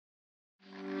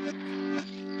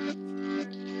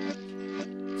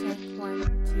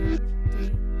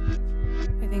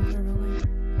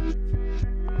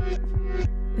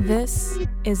This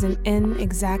is an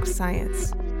Inexact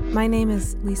Science. My name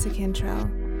is Lisa Cantrell.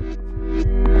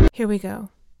 Here we go.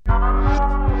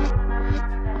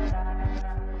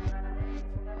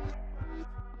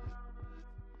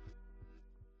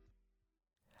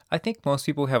 I think most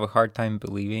people have a hard time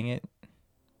believing it,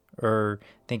 or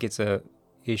think it's a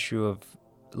issue of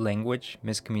language,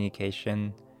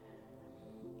 miscommunication,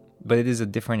 but it is a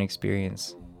different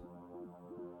experience.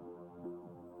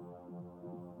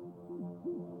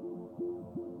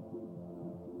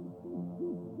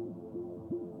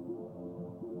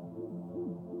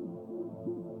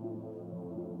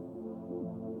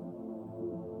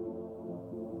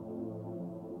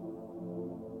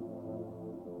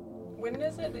 When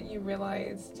is it that you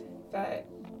realized that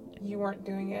you weren't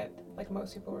doing it like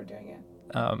most people were doing it?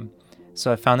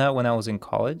 So I found out when I was in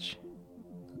college.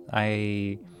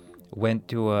 I went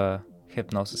to a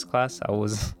hypnosis class. I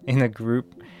was in a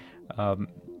group. We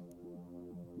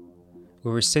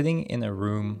were sitting in a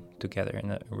room together,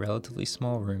 in a relatively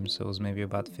small room, so it was maybe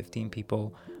about 15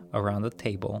 people around the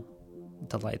table.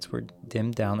 The lights were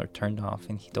dimmed down or turned off,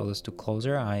 and he told us to close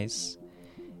our eyes.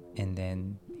 And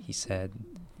then he said,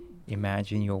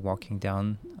 imagine you're walking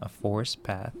down a forest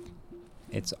path.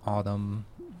 It's autumn.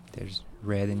 There's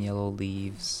red and yellow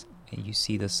leaves, and you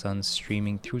see the sun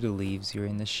streaming through the leaves. You're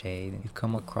in the shade, and you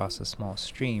come across a small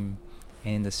stream,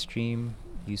 and in the stream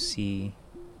you see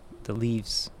the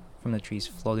leaves from the trees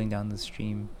floating down the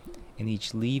stream, and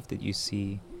each leaf that you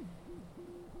see,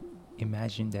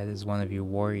 imagine that is one of your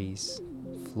worries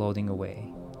floating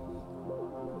away.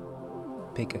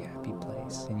 Pick a happy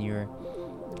place, and you're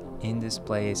in this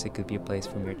place. It could be a place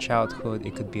from your childhood.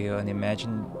 It could be an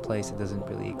imagined place that doesn't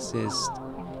really exist.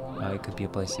 It could be a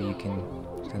place that you can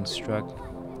construct,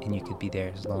 and you could be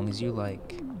there as long as you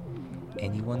like.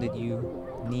 Anyone that you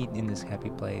need in this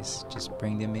happy place, just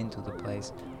bring them into the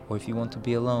place. Or if you want to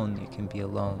be alone, you can be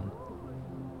alone.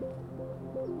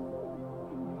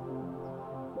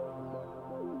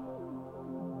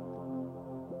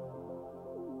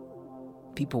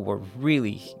 People were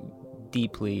really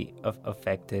deeply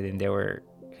affected, and they were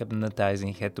hypnotized,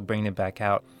 and he had to bring them back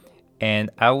out. And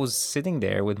I was sitting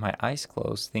there with my eyes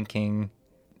closed thinking,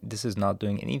 this is not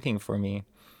doing anything for me.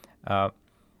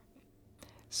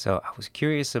 So I was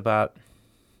curious about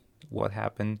what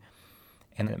happened.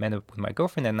 And I met up with my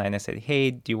girlfriend that night, and I said,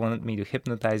 hey, do you want me to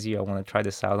hypnotize you? I want to try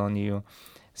this out on you.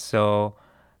 So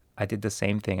I did the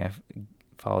same thing. I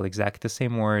followed exactly the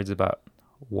same words about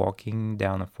walking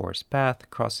down a forest path,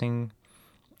 crossing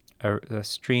a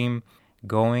stream,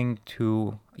 going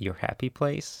to your happy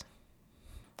place.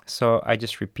 So I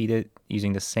just repeated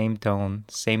using the same tone,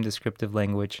 same descriptive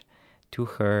language to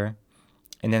her.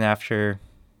 And then after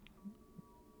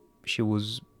she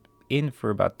was in for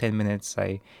about 10 minutes,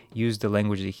 I used the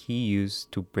language that he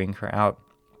used to bring her out.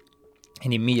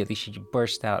 And immediately she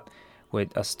burst out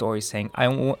with a story saying, I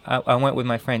went with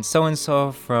my friend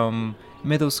so-and-so from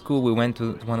middle school. We went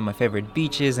to one of my favorite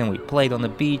beaches, and we played on the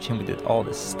beach, and we did all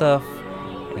this stuff.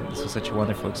 And this was such a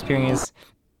wonderful experience.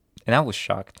 And I was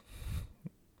shocked.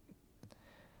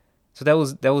 So that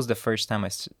was the first time I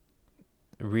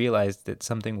realized that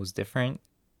something was different.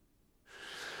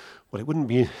 Well, it wouldn't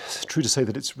be true to say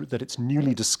that it's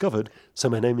newly discovered. So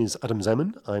my name is Adam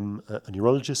Zeman. I'm a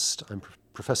neurologist. I'm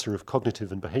professor of cognitive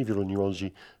and behavioural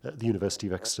neurology at the University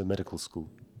of Exeter Medical School.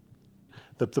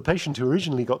 The patient who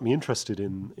originally got me interested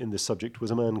in this subject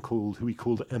was a man who we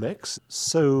called MX.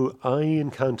 So I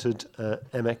encountered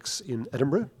MX in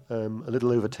Edinburgh a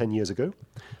little over 10 years ago.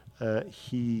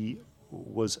 He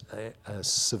was a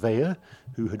surveyor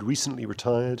who had recently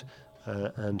retired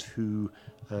and who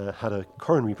had a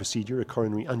coronary procedure, a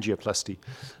coronary angioplasty.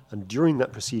 And during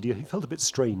that procedure, he felt a bit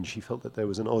strange. He felt that there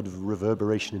was an odd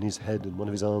reverberation in his head and one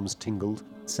of his arms tingled.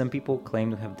 Some people claim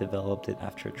to have developed it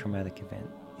after a traumatic event.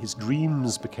 His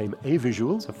dreams became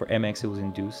avisual. So for MX, it was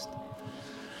induced.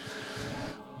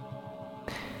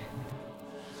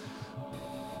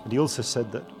 And he also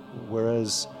said that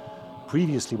whereas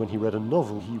previously when he read a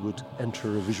novel, he would enter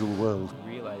a visual world.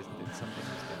 He realized that something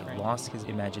was different. He lost his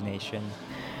imagination.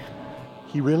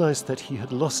 He realized that he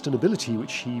had lost an ability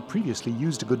which he previously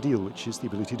used a good deal, which is the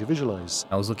ability to visualize.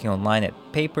 I was looking online at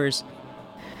papers,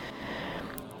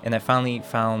 and I finally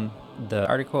found the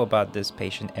article about this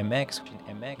patient, MX.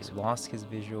 MX lost his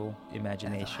visual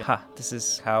imagination. This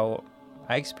is how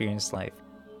I experienced life.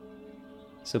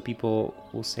 So people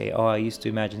will say, oh, I used to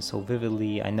imagine so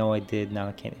vividly. I know I did. Now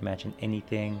I can't imagine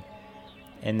anything.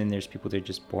 And then there's people that are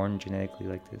just born genetically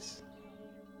like this.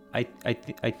 I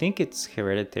think it's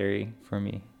hereditary for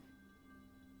me.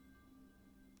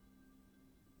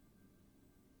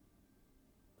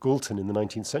 Galton in the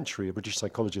 19th century, a British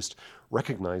psychologist,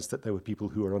 recognized that there were people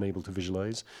who are unable to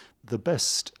visualize. The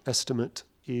best estimate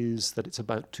is that it's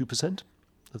about 2%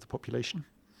 of the population.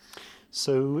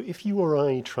 So if you or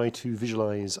I try to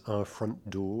visualize our front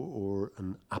door or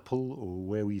an apple or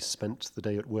where we spent the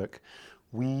day at work,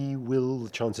 we will,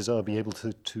 chances are, be able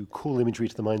to call imagery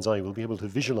to the mind's eye. We'll be able to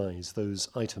visualize those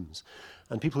items.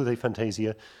 And people with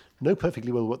aphantasia know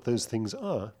perfectly well what those things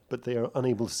are, but they are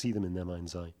unable to see them in their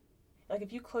mind's eye. Like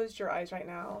if you closed your eyes right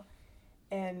now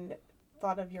and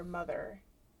thought of your mother,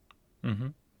 Mm-hmm.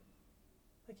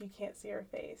 like you can't see her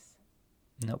face.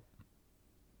 Nope.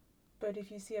 But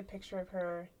if you see a picture of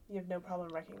her, you have no problem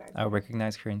recognizing I'll her.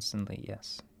 recognize her instantly,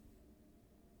 yes.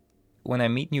 When I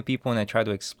meet new people and I try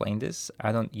to explain this,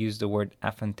 I don't use the word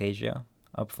aphantasia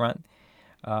up front.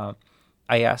 I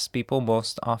ask people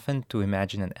most often to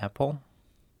imagine an apple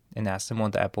and ask them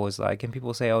what the apple is like. And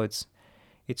people say, oh, it's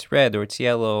red or it's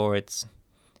yellow or it's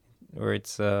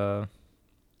And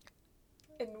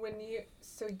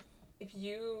if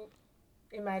you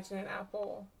imagine an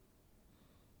apple,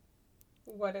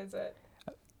 what is it?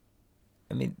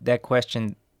 I mean, that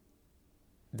question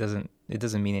doesn't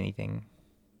mean anything.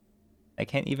 I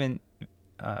can't even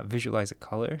visualize a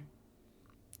color.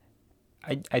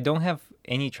 I don't have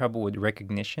any trouble with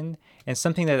recognition, and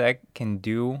something that I can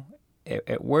do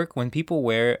at work when people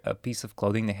wear a piece of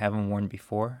clothing they haven't worn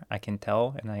before, I can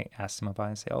tell, and I ask them about it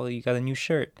and say, "Oh, you got a new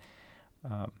shirt,"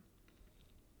 Right.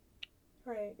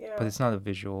 Yeah. but it's not a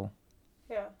visual.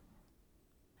 Yeah.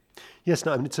 Yes,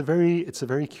 no, I mean, it's a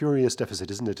very curious deficit,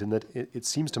 isn't it? In that it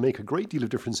seems to make a great deal of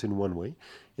difference in one way,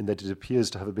 in that it appears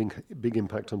to have a big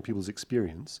impact on people's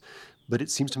experience, but it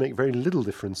seems to make very little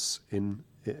difference in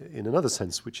another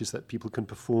sense, which is that people can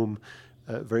perform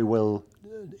very well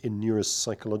in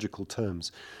neuropsychological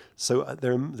terms. So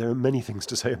there are many things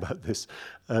to say about this.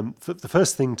 The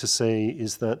first thing to say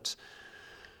is that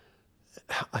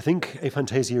I think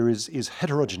aphantasia is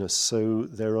heterogeneous. So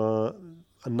there are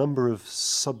a number of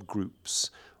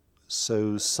subgroups.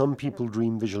 So some people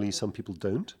dream visually, some people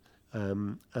don't.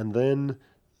 And then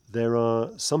there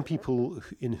are some people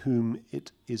in whom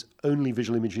it is only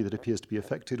visual imagery that appears to be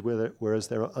affected, whereas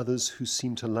there are others who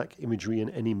seem to lack imagery in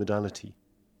any modality.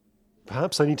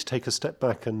 Perhaps I need to take a step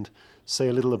back and say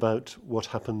a little about what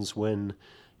happens when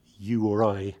you or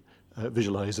I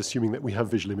visualize, assuming that we have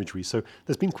visual imagery. So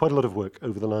there's been quite a lot of work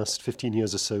over the last 15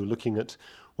 years or so looking at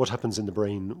what happens in the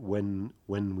brain when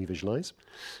we visualize.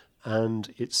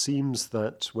 And it seems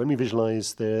that when we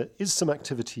visualize, there is some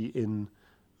activity in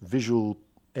visual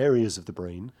areas of the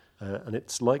brain, and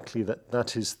it's likely that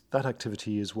that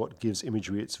activity is what gives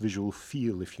imagery its visual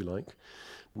feel, if you like.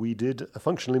 We did a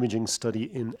functional imaging study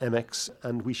in MX,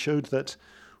 and we showed that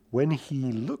when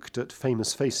he looked at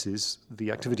famous faces,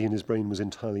 the activity in his brain was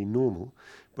entirely normal,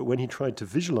 but when he tried to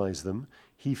visualize them,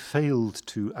 he failed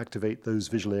to activate those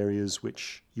visual areas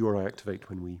which you or I activate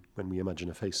when we imagine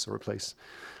a face or a place.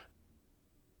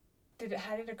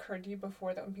 Had it occurred to you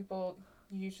before that when people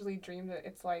usually dream that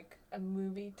it's like a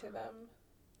movie to them?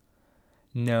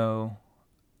 No.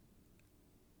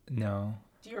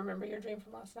 Do you remember your dream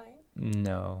from last night?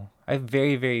 No. I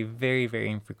very, very, very, very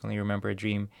infrequently remember a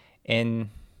dream. And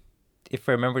if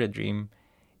I remember the dream,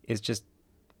 it's just,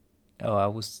 I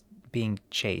was being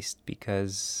chased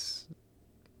because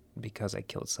I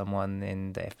killed someone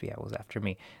and the FBI was after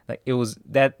me. Like, it was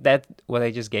that what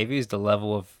I just gave you is the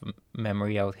level of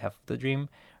memory I would have of the dream.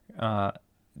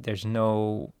 There's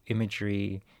no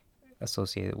imagery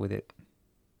associated with it.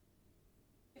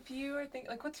 If you were thinking,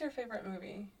 like, what's your favorite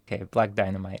movie? Okay, Black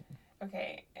Dynamite.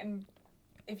 Okay, and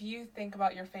if you think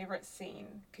about your favorite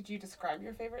scene, could you describe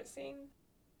your favorite scene?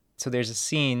 So there's a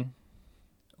scene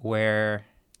where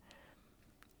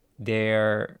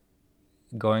they're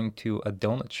going to a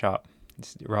donut shop.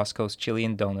 It's Roscoe's Chili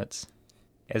and Donuts.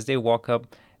 As they walk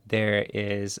up, there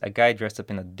is a guy dressed up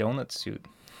in a donut suit.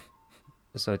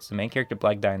 So it's the main character,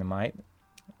 Black Dynamite.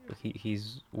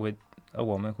 He's with a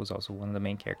woman who's also one of the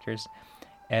main characters.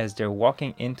 As they're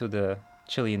walking into the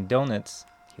Chili and Donuts,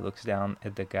 he looks down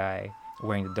at the guy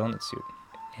wearing the donut suit.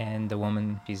 And the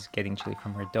woman, she's getting chili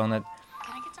from her donut.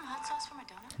 Can I get some hot sauce for my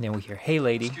donut? And then we hear, "Hey,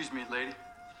 lady." Excuse me, lady.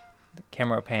 The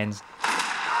camera pans.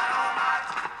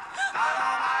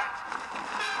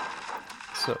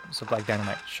 So Black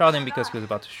Dynamite shot him because he was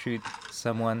about to shoot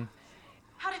someone.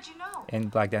 How did you know?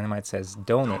 And Black Dynamite says,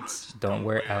 "Donuts don't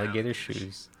wear alligator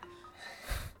shoes."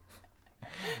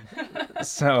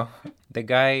 So the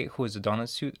guy who is the donut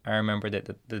suit, I remember that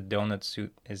the donut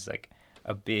suit is like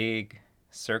a big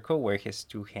circle where his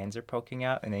two hands are poking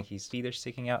out and then his feet are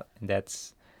sticking out. And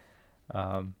that's,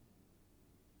 But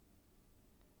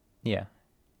you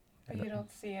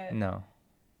don't see it. No.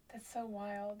 That's so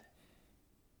wild.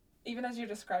 Even as you're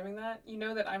describing that, you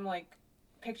know that I'm like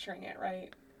picturing it, right?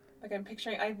 Like I'm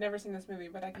picturing, I've never seen this movie,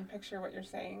 but I can picture what you're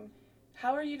saying.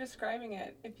 How are you describing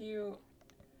it if you...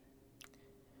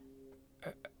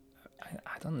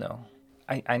 I don't know.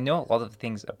 I know a lot of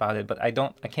things about it, but I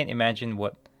can't imagine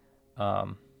what, I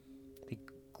think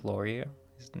Gloria,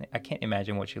 I can't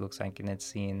imagine what she looks like in that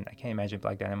scene. I can't imagine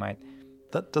Black Dynamite.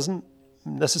 That doesn't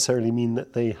necessarily mean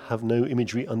that they have no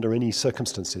imagery under any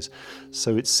circumstances.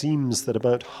 So it seems that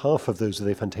about half of those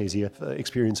with aphantasia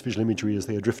experience visual imagery as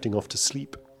they are drifting off to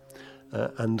sleep,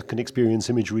 and can experience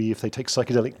imagery if they take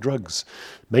psychedelic drugs.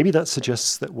 Maybe that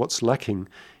suggests that what's lacking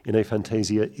in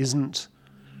aphantasia isn't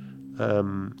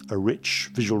a rich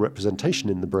visual representation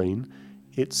in the brain,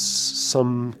 it's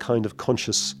some kind of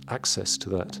conscious access to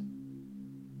that.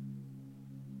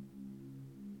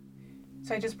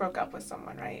 So I just broke up with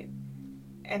someone, right?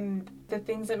 And the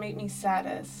things that make me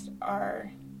saddest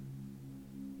are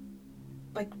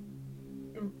like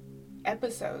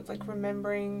episodes, like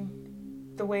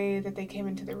remembering the way that they came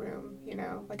into the room, you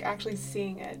know, like actually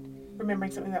seeing it,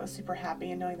 remembering something that was super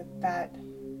happy and knowing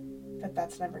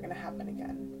that's never going to happen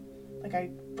again. Like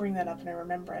I bring that up and I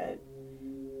remember it.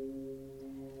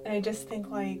 And I just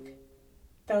think like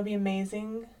that would be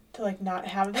amazing to like not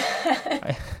have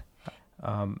that.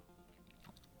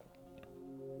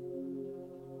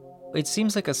 It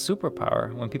seems like a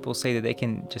superpower when people say that they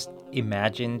can just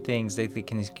imagine things, that they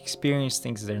can experience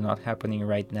things that are not happening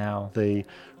right now. They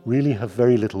really have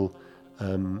very little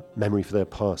memory for their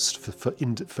past, for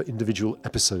individual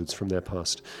episodes from their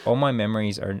past. All my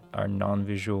memories are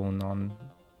non-visual,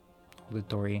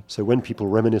 non-auditory. So when people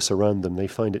reminisce around them, they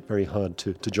find it very hard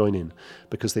to join in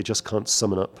because they just can't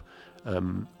summon up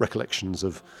recollections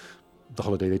of the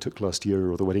holiday they took last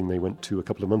year or the wedding they went to a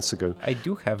couple of months ago. I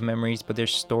do have memories, but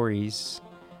there's stories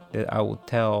that I will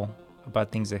tell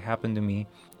about things that happened to me.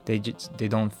 They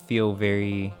don't feel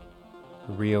very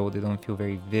real. They don't feel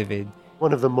very vivid.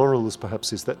 One of the morals,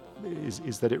 perhaps, is that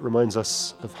it reminds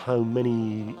us of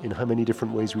in how many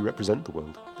different ways we represent the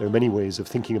world. There are many ways of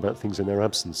thinking about things in their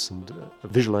absence, and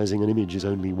visualizing an image is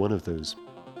only one of those.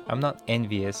 I'm not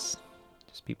envious.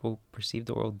 Just people perceive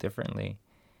the world differently.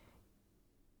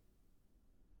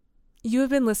 You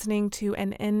have been listening to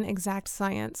An Inexact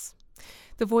Science.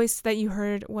 The voice that you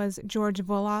heard was George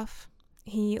Voloff.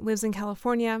 He lives in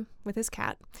California with his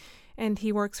cat, and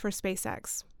he works for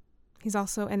SpaceX. He's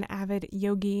also an avid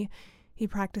yogi. He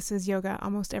practices yoga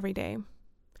almost every day.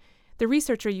 The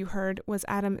researcher you heard was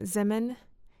Adam Zeman.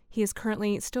 He is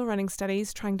currently still running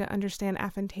studies trying to understand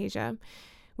aphantasia.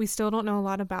 We still don't know a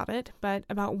lot about it, but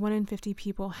about 1 in 50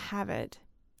 people have it.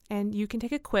 And you can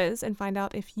take a quiz and find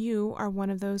out if you are one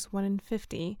of those 1 in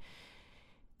 50.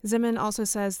 Zeman also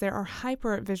says there are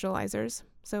hypervisualizers,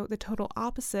 so the total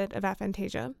opposite of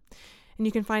aphantasia. And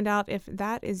you can find out if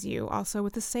that is you also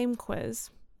with the same quiz.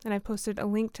 And I've posted a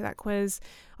link to that quiz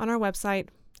on our website,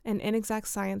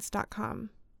 aninexactscience.com.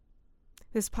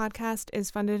 This podcast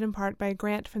is funded in part by a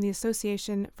grant from the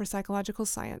Association for Psychological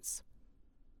Science.